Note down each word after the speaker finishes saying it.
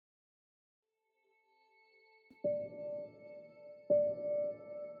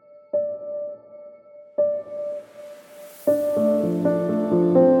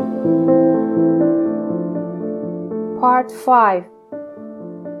Part 5.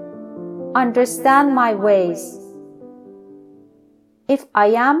 Understand my ways. If I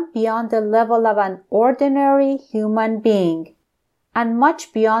am beyond the level of an ordinary human being, and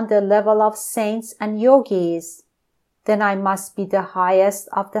much beyond the level of saints and yogis, then I must be the highest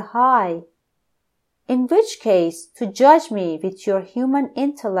of the high. In which case, to judge me with your human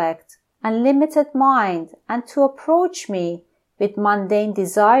intellect and limited mind, and to approach me with mundane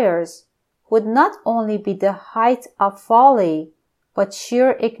desires, would not only be the height of folly, but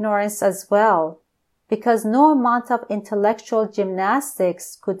sheer ignorance as well, because no amount of intellectual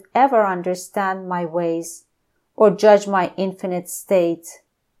gymnastics could ever understand my ways, or judge my infinite state.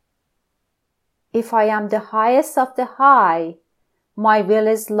 If I am the highest of the high, my will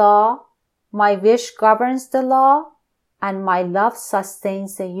is law, my wish governs the law, and my love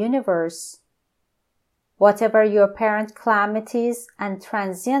sustains the universe. Whatever your apparent calamities and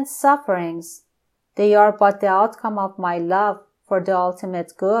transient sufferings, they are but the outcome of my love for the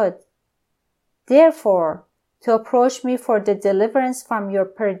ultimate good. Therefore, to approach me for the deliverance from your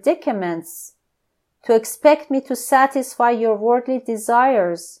predicaments, to expect me to satisfy your worldly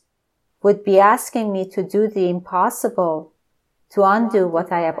desires, would be asking me to do the impossible, to undo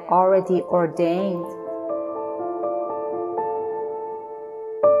what I have already ordained.